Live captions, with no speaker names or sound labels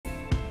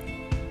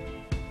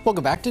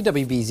Welcome back to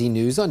WBZ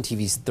News on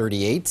TV's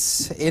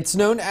 38. It's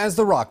known as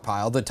the Rock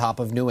Pile, the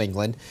top of New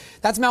England.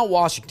 That's Mount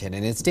Washington,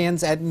 and it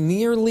stands at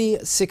nearly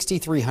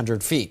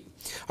 6,300 feet.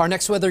 Our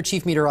next weather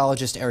chief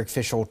meteorologist Eric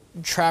Fisher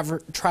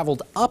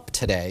traveled up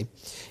today,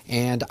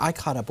 and I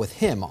caught up with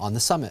him on the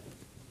summit.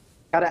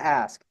 Gotta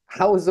ask,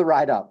 how was the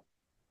ride up?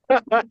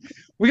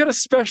 We got a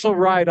special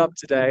ride up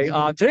today.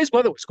 Today's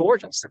weather was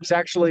gorgeous. There was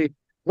actually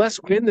less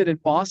wind than in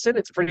Boston.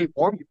 It's pretty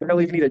warm. You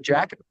barely even need a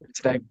jacket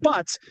today.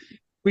 But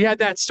we had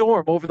that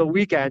storm over the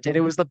weekend, and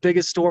it was the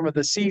biggest storm of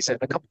the season.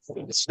 A couple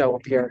feet of snow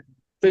up here.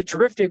 The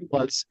drifting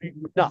was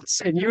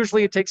nuts. And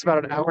usually it takes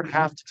about an hour and a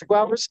half to 2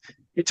 hours.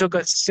 It took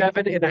us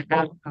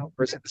 7.5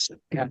 hours in the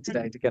snow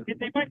today to get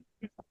it.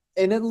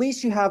 And at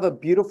least you have a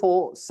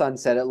beautiful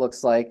sunset, it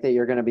looks like, that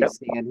you're going to be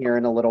seeing here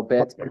in a little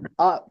bit.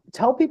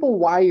 Tell people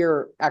why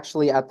you're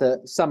actually at the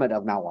summit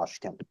of Mount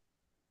Washington.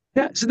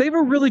 Yeah, so they have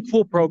a really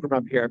cool program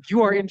up here. If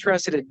you are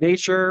interested in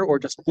nature or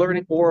just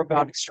learning more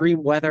about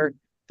extreme weather,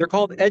 they're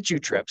called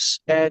edu trips.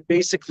 And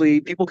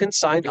basically, people can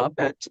sign up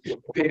and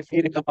pay a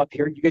fee to come up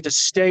here. You get to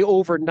stay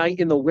overnight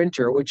in the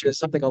winter, which is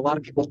something a lot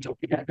of people don't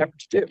get ever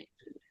to do.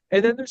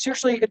 And then there's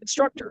usually an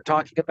instructor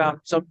talking about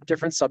some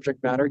different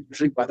subject matter,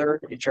 usually weather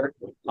and nature.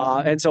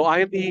 And so I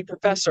am the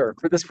professor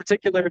for this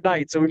particular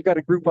night. So we've got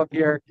a group up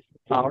here.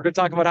 We're going to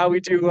talk about how we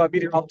do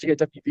meteorology at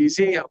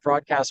WBZ, how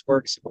broadcast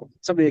works,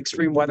 some of the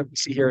extreme weather we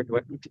see here in New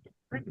England.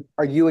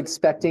 Are you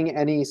expecting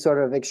any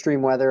sort of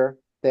extreme weather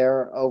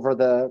there over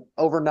the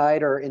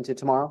overnight or into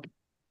tomorrow?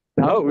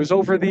 No, it was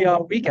over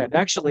the weekend.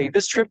 Actually,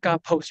 this trip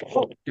got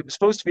postponed. It was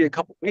supposed to be a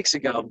couple weeks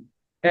ago.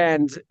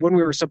 And when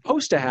we were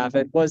supposed to have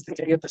it was the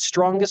day of the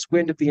strongest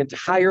wind of the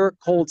entire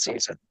cold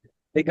season.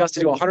 They got us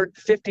to do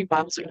 150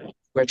 miles an hour,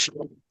 which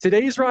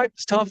today's ride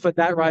was tough, but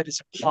that ride is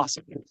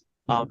impossible.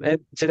 And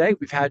today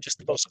we've had just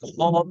the most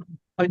calm,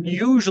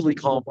 unusually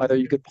calm weather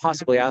you could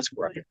possibly ask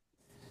for.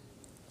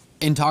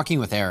 In talking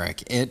with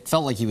Eric, it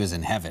felt like he was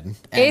in heaven.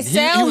 And it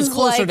sounds he was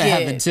closer like to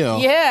heaven too.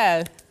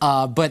 Yeah.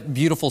 But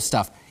beautiful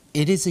stuff.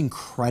 It is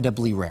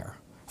incredibly rare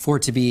for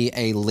it to be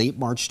a late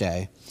March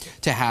day,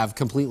 to have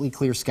completely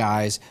clear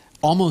skies,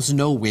 almost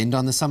no wind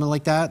on the summit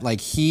like that. Like,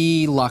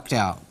 he lucked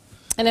out.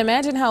 And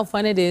imagine how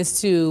fun it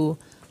is to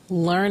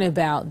learn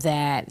about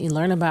that. You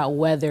learn about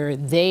weather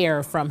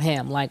there from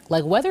him. Like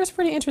weather is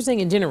pretty interesting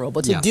in general,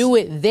 but to do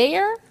it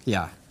there.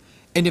 Yeah.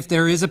 And if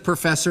there is a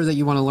professor that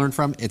you want to learn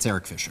from, it's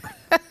Eric Fisher.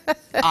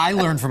 I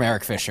learned from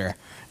Eric Fisher.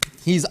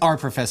 He's our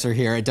professor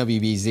here at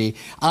WBZ.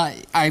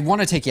 I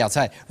want to take you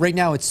outside. Right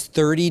now it's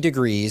 30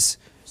 degrees.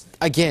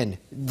 Again,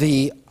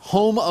 the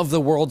home of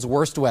the world's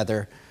worst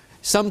weather.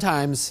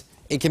 Sometimes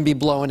it can be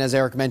blowing, as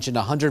Eric mentioned,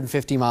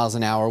 150 miles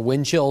an hour,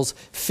 wind chills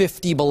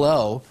 50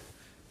 below.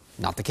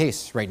 Not the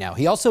case right now.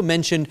 He also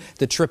mentioned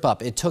the trip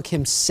up. It took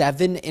him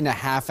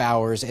 7.5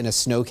 hours in a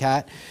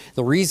snowcat.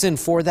 The reason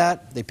for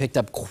that, they picked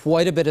up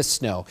quite a bit of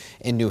snow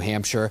in New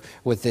Hampshire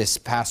with this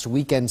past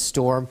weekend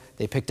storm.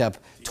 They picked up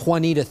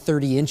 20 to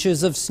 30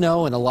 inches of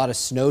snow, and a lot of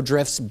snow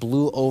drifts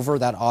blew over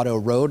that auto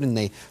road, and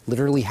they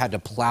literally had to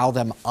plow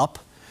them up.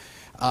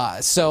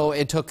 So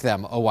it took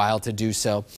them a while to do so.